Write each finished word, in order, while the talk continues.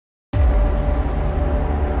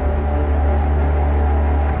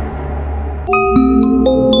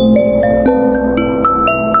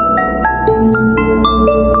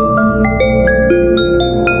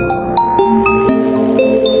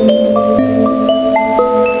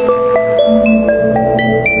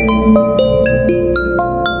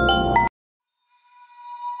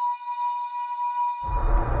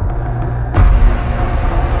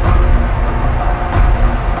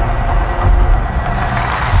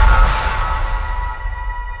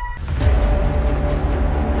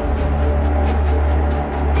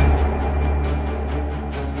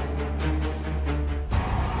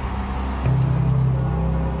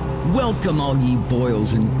Come all ye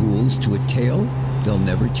boils and ghouls to a tale they'll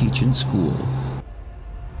never teach in school.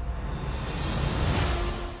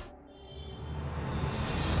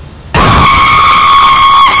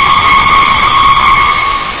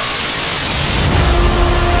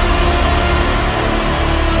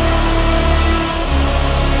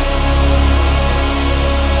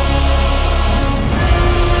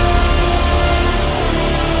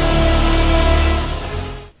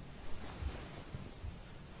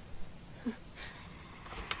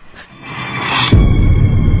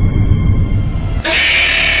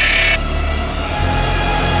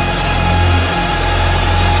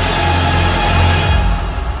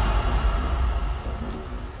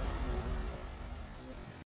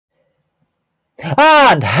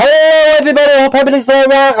 And hello everybody, hope everybody's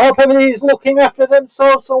alright, hope everybody's looking after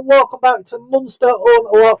themselves, and welcome back to Monster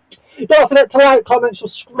Unlocked. Don't forget to like, comment,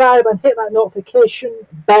 subscribe and hit that notification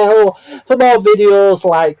bell for more videos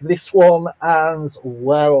like this one as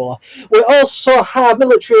well. We also have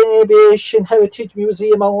Military and Aviation Heritage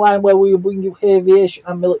Museum online, where we will bring you aviation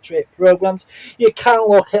and military programs. You can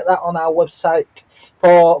look at that on our website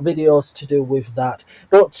for videos to do with that.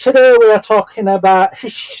 But today we are talking about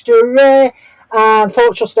history and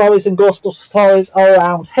folklore stories and ghost stories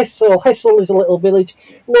around Hessle. Hessle is a little village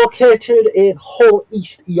located in Hull,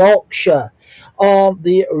 East Yorkshire, on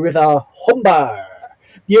the River Humber.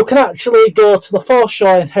 You can actually go to the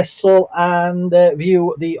foreshore in Hessle and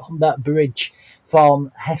view the Humber Bridge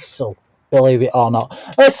from Hessle, believe it or not.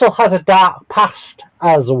 Hessle has a dark past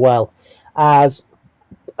as well as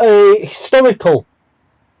a historical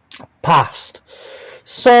past.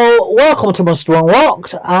 So, welcome to Monster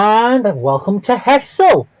Unlocked and welcome to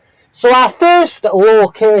Hessle. So, our first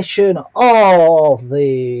location of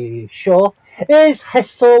the show is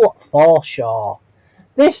Hessle Foreshore.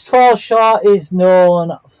 This foreshore is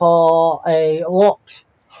known for a lot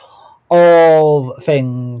of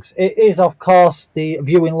things. It is, of course, the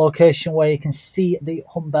viewing location where you can see the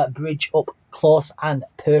Humber Bridge up close and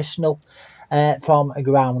personal from a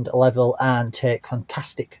ground level and take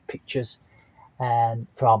fantastic pictures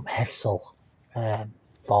from Hessle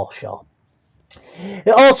foreshore. It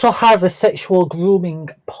also has a sexual grooming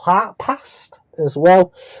past as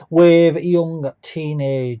well, with young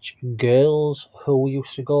teenage girls who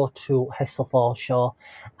used to go to Hessle foreshore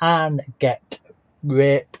and get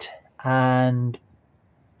raped and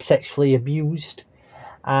sexually abused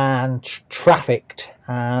and trafficked,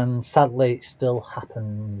 and sadly it still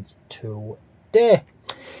happens today.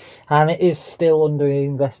 And it is still under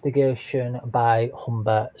investigation by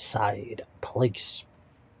Humberside Police.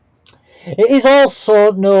 It is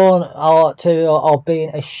also known to have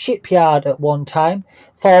been a shipyard at one time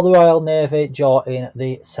for the Royal Navy during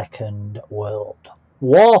the Second World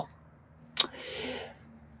War.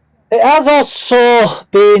 It has also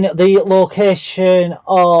been the location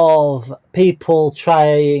of people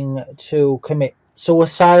trying to commit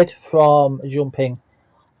suicide from jumping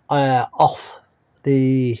off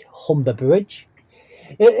the Humber Bridge.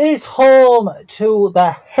 It is home to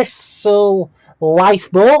the Hessle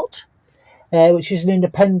Lifeboat, which is an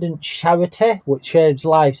independent charity which saves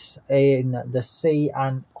lives in the sea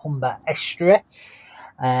and Humber estuary,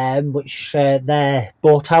 which their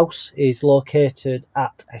boathouse is located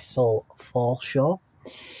at Hessle Foreshore.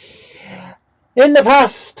 In the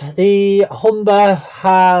past, the Humber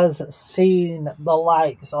has seen the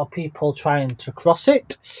likes of people trying to cross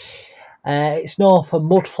it. It's known for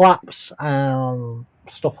mud flaps and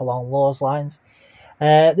stuff along those lines.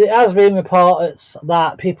 There has been reports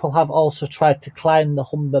that people have also tried to climb the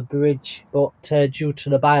Humber Bridge, but due to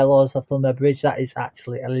the bylaws of the Humber Bridge, that is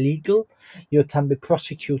actually illegal. You can be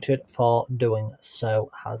prosecuted for doing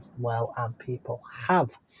so as well, and people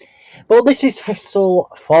have. But this is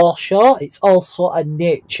Hessle Foreshore. It's also a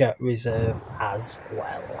nature reserve as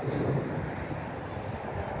well.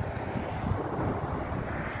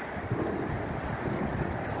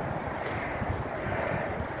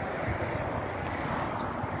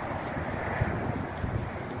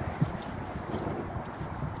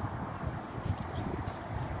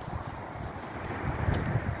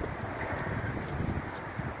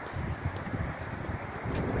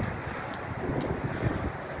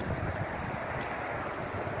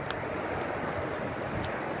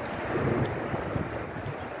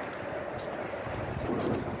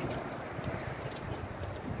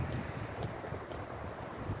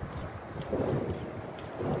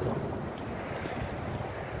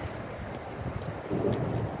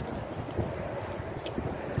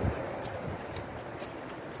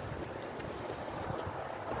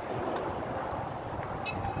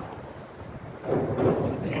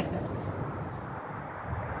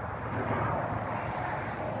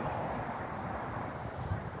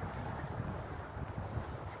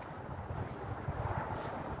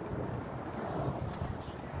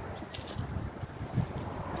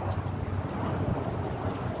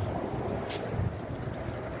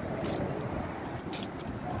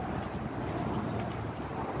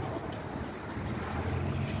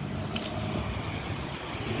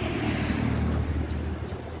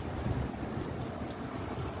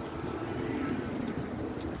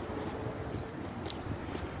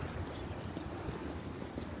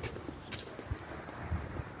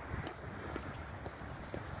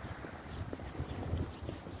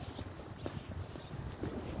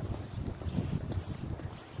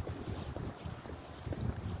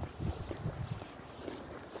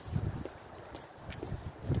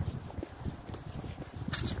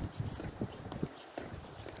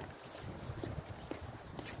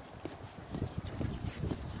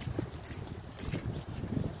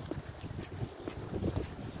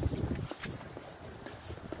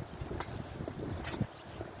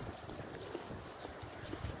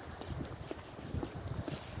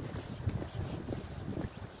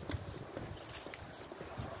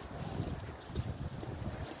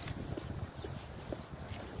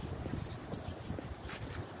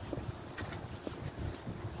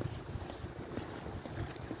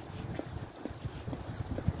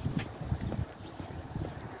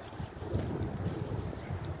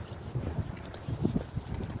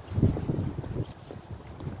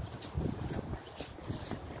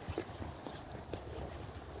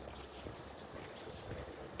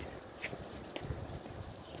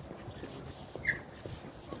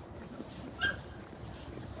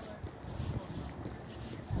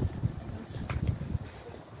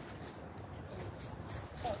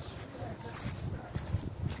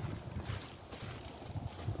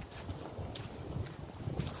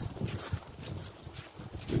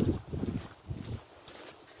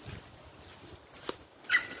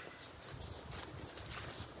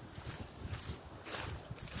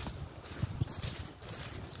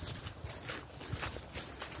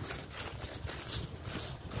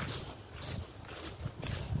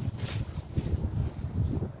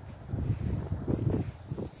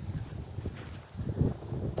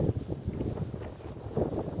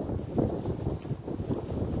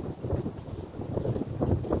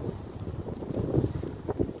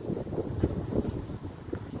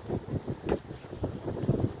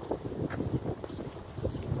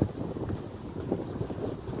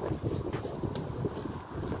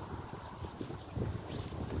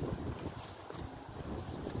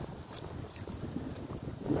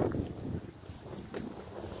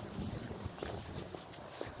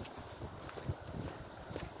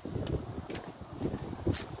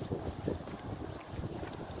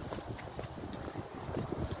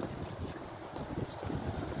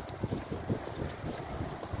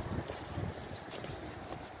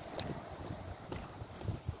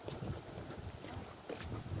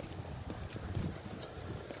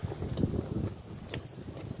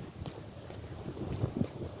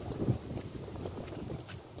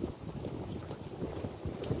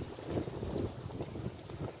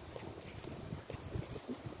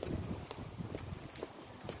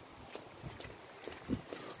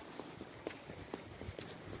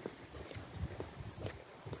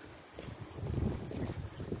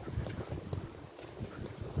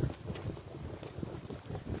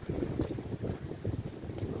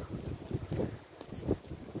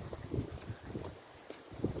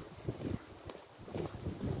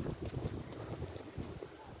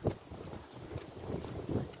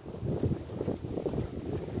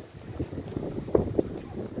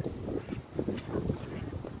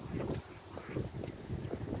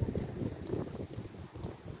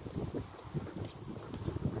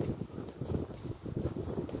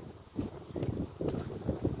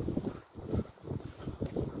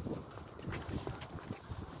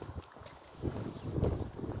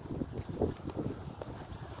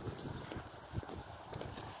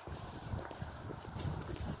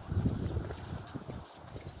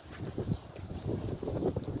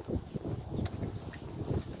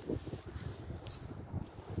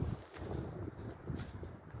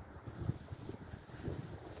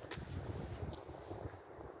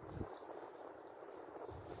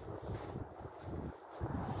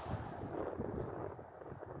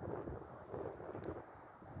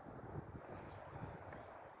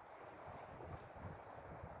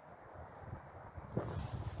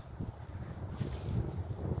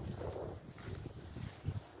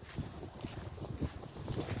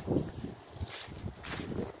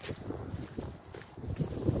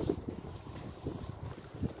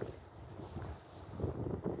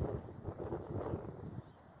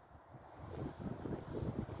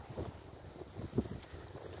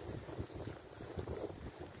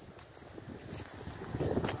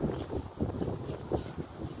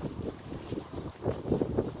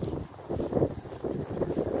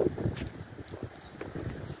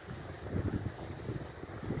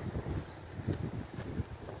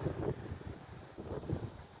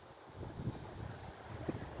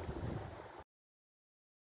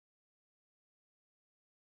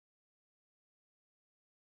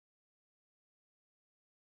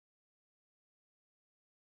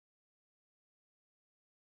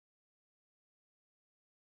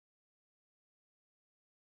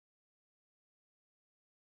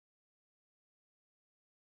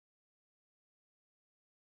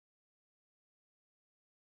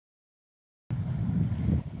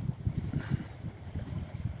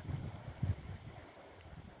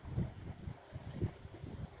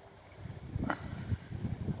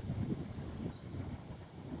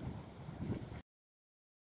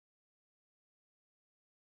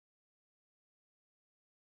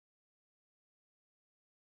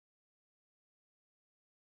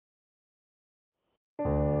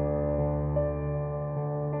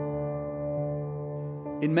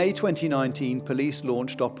 In May 2019, police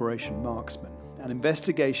launched Operation Marksman, an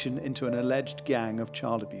investigation into an alleged gang of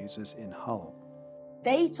child abusers in Hull.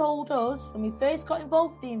 They told us when we first got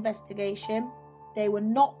involved with the investigation, they were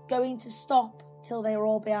not going to stop till they were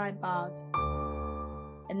all behind bars.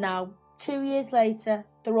 And now, 2 years later,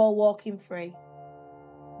 they're all walking free.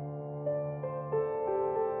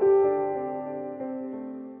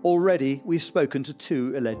 Already, we've spoken to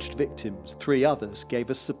 2 alleged victims. 3 others gave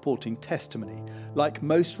us supporting testimony. Like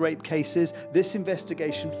most rape cases, this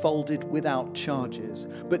investigation folded without charges.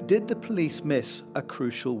 But did the police miss a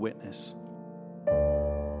crucial witness?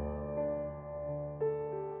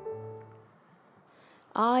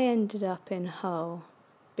 I ended up in Hull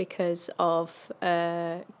because of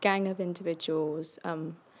a gang of individuals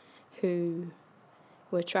who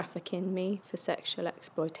were trafficking me for sexual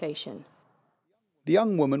exploitation. The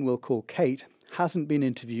young woman we'll call Kate hasn't been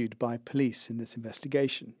interviewed by police in this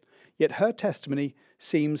investigation, yet her testimony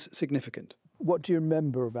seems significant. What do you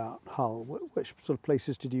remember about Hull? Which sort of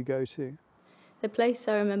places did you go to? The place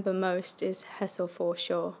I remember most is Hessle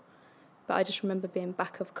foreshore, but I just remember being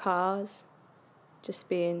back of cars, just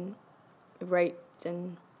being raped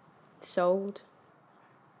and sold.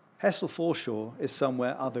 Hessle foreshore is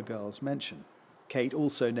somewhere other girls mention. Kate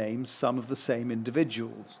also names some of the same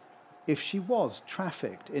individuals. If she was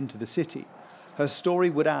trafficked into the city, her story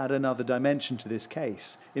would add another dimension to this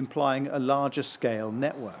case, implying a larger scale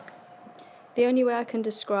network. The only way I can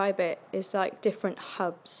describe it is like different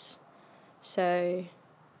hubs. So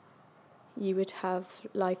you would have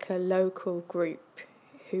like a local group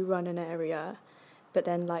who run an area, but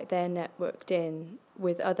then like they're networked in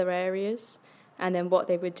with other areas, and then what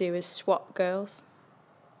they would do is swap girls.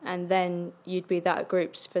 And then you'd be that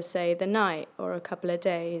group's for, say, the night or a couple of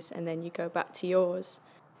days, and then you go back to yours.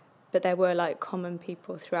 But there were, like, common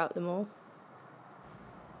people throughout them all.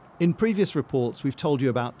 In previous reports, we've told you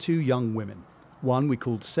about 2 young women. One we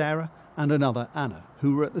called Sarah and another Anna,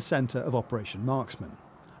 who were at the centre of Operation Marksman.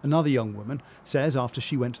 Another young woman says after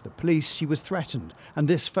she went to the police, she was threatened, and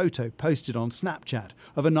this photo posted on Snapchat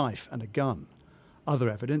of a knife and a gun.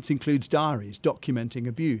 Other evidence includes diaries documenting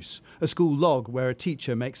abuse, a school log where a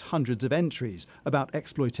teacher makes hundreds of entries about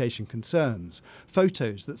exploitation concerns,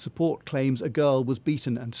 photos that support claims a girl was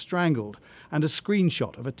beaten and strangled, and a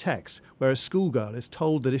screenshot of a text where a schoolgirl is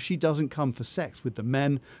told that if she doesn't come for sex with the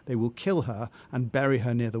men, they will kill her and bury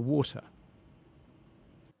her near the water.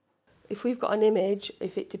 If we've got an image,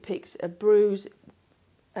 if it depicts a bruise,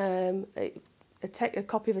 a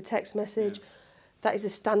copy of a text message, that is a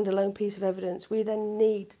standalone piece of evidence. We then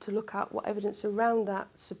need to look at what evidence around that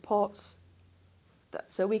supports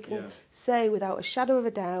that. So we can say without a shadow of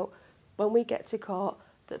a doubt, when we get to court,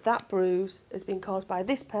 that that bruise has been caused by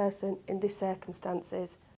this person in these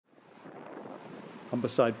circumstances.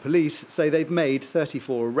 Humberside police say they've made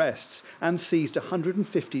 34 arrests and seized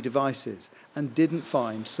 150 devices and didn't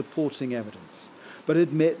find supporting evidence, but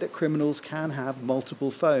admit that criminals can have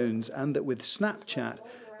multiple phones and that with Snapchat,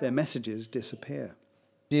 their messages disappear.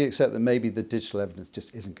 Do you accept that maybe the digital evidence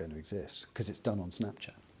just isn't going to exist because it's done on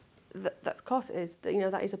Snapchat? That of course it is.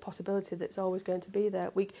 That is a possibility that's always going to be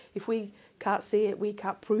there. If we can't see it, we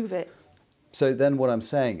can't prove it. So then what I'm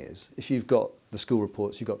saying is, if you've got the school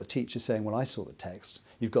reports, you've got the teacher saying, well, I saw the text,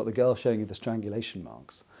 you've got the girl showing you the strangulation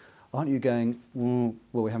marks, aren't you going, well,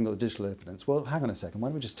 we haven't got the digital evidence? Well, hang on a second, why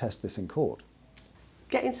don't we just test this in court?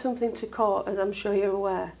 Getting something to court, as I'm sure you're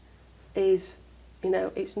aware, is,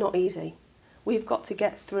 it's not easy. We've got to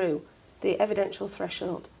get through the evidential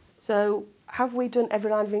threshold. So have we done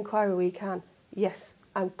every line of inquiry we can? Yes,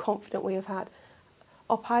 I'm confident we have had.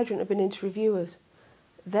 Op Hydrant have been in to review us.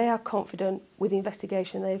 They are confident with the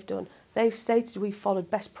investigation they've done. They've stated we've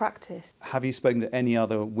followed best practice. Have you spoken to any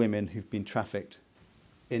other women who've been trafficked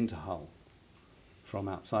into Hull from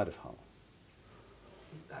outside of Hull?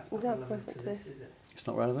 That's not relevant to this, is it? It's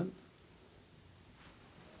not relevant?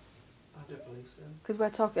 I don't believe so.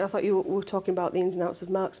 Because I thought you were talking about the ins and outs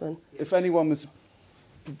of Marksman. If anyone was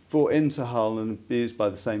brought into Hull and abused by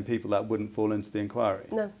the same people, that wouldn't fall into the inquiry?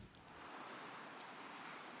 No.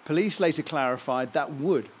 Police later clarified that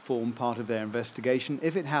would form part of their investigation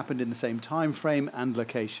if it happened in the same time frame and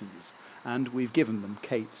locations, and we've given them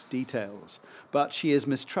Kate's details. But she is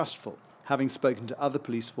mistrustful, having spoken to other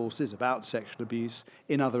police forces about sexual abuse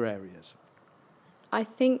in other areas. I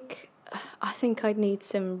think I'd need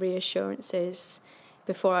some reassurances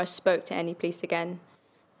before I spoke to any police again,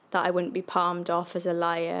 that I wouldn't be palmed off as a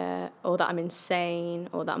liar, or that I'm insane,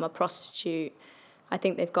 or that I'm a prostitute. I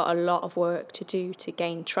think they've got a lot of work to do to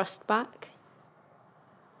gain trust back.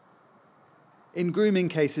 In grooming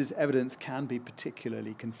cases, evidence can be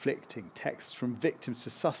particularly conflicting. Texts from victims to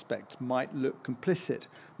suspects might look complicit,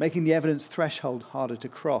 making the evidence threshold harder to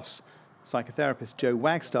cross. Psychotherapist Joe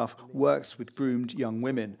Wagstaff works with groomed young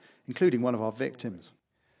women, including one of our victims.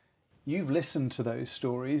 You've listened to those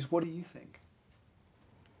stories. What do you think?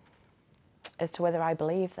 As to whether I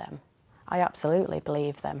believe them, I absolutely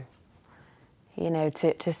believe them. You know,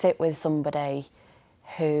 to sit with somebody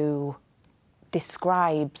who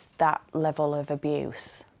describes that level of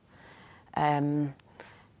abuse, and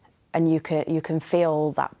you can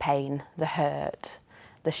feel that pain, the hurt,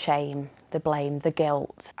 the shame, the blame, the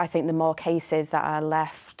guilt. I think the more cases that are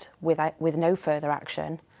left with no further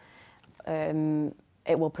action,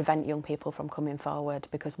 it will prevent young people from coming forward,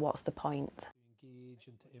 because what's the point?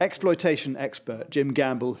 Exploitation expert Jim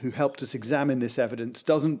Gamble, who helped us examine this evidence,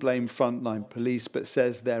 doesn't blame frontline police but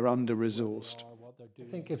says they're under-resourced. I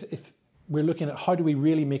think if we're looking at how do we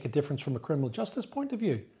really make a difference from a criminal justice point of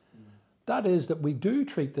view, that is that we do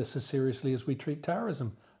treat this as seriously as we treat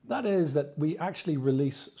terrorism. That is that we actually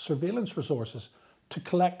release surveillance resources to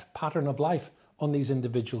collect pattern of life on these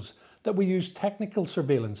individuals, that we use technical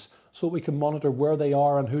surveillance so we can monitor where they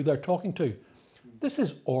are and who they're talking to. This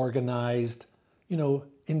is organised,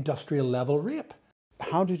 industrial level rape.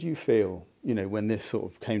 How did you feel, when this sort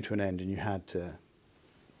of came to an end and you had to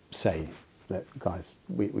say that, guys,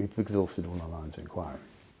 we've exhausted all our lines of inquiry?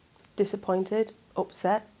 Disappointed,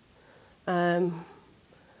 upset,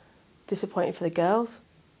 disappointed for the girls.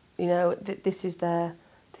 This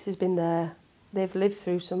has been they've lived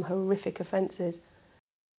through some horrific offences.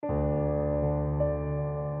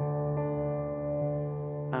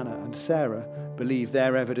 Anna and Sarah believe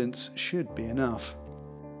their evidence should be enough.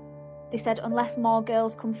 They said unless more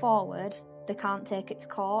girls come forward, they can't take it to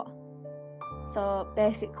court. So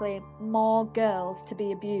basically, more girls to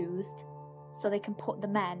be abused so they can put the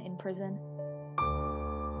men in prison.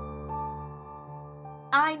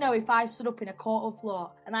 I know if I stood up in a court of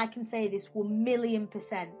law, and I can say this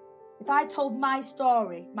 1,000,000%, if I told my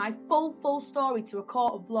story, my full story to a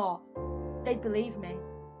court of law, they'd believe me.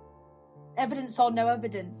 Evidence or no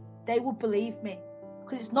evidence, they would believe me,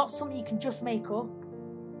 because it's not something you can just make up.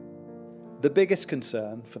 The biggest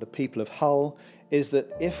concern for the people of Hull is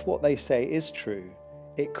that if what they say is true,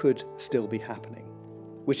 it could still be happening,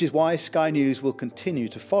 which is why Sky News will continue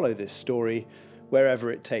to follow this story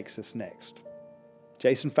wherever it takes us next.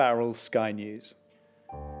 Jason Farrell, Sky News.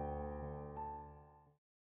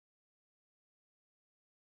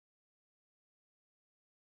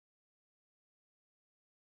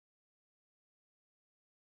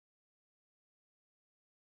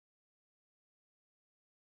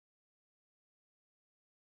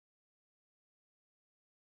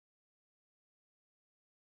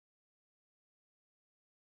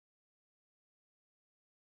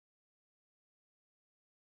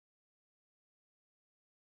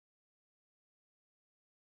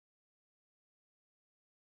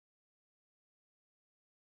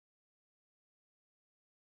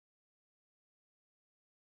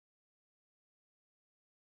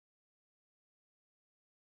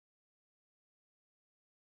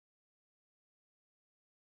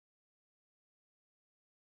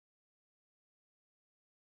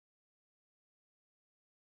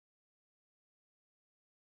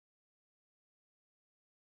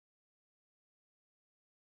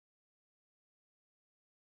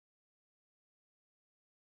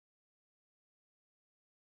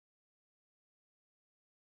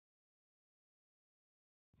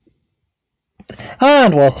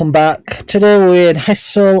 And welcome back. Today we're in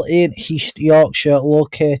Hessle in East Yorkshire,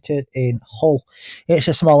 located in Hull. It's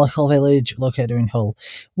a small little village located in Hull.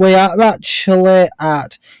 We are actually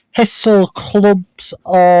at Hessle Clubs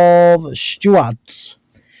of Stewards.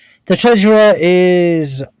 The treasurer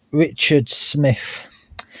is Richard Smith.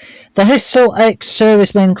 The Hessle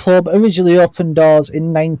Ex-Servicemen Club originally opened doors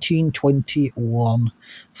in 1921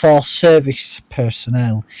 for service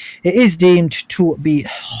personnel. It is deemed to be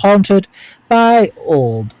haunted by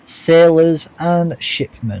old sailors and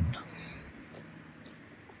shipmen.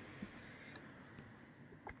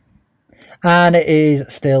 And it is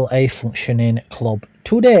still a functioning club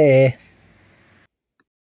today.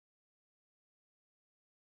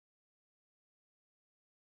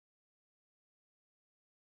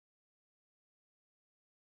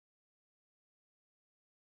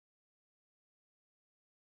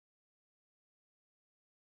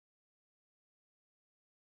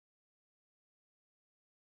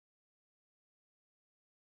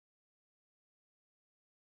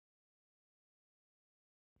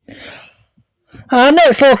 Our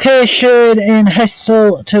next location in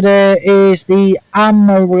Hessle today is the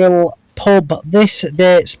Amaryl pub. This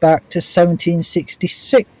dates back to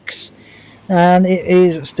 1766 and it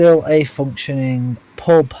is still a functioning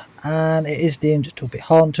pub, and it is deemed to be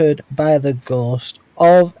haunted by the ghost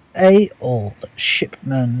of a old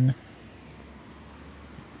shipman.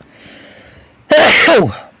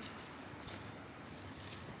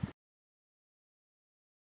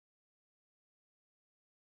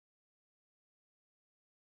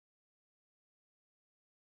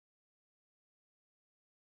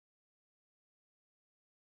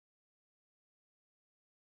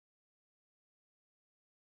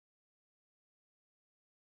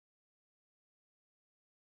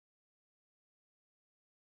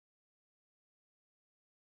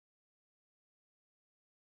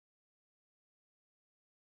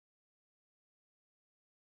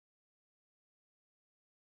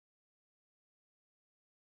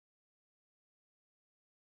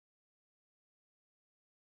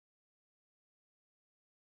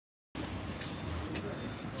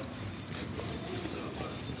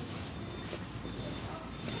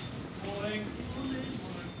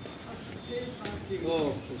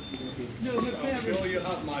 Oh, I'm sure you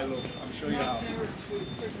have, my love. I'm sure you have.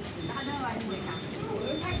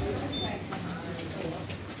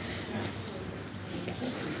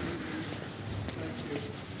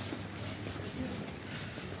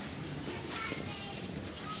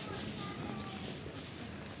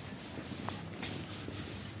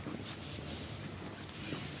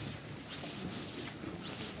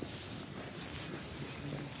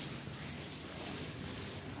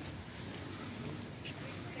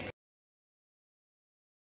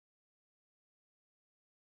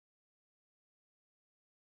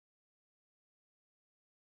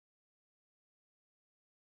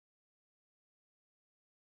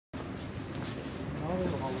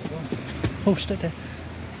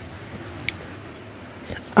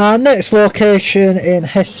 Our next location in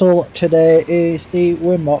Hessle today is the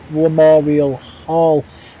Memorial Hall.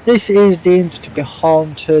 This is deemed to be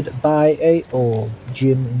haunted by an old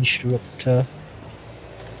gym instructor.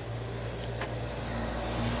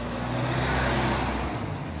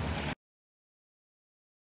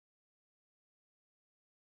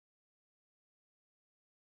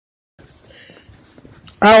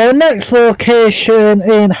 Our next location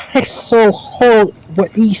in Hessle Hall,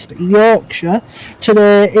 East Yorkshire,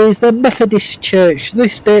 today is the Methodist Church.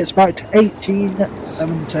 This dates back to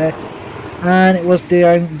 1870 and it was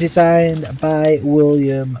designed by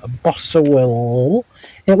William Boswell.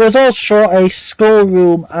 It was also a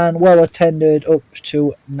schoolroom and well attended up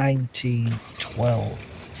to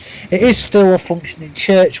 1912. It is still a functioning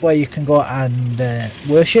church where you can go and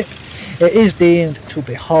worship. It is deemed to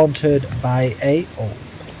be haunted by a old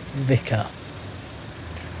vicar.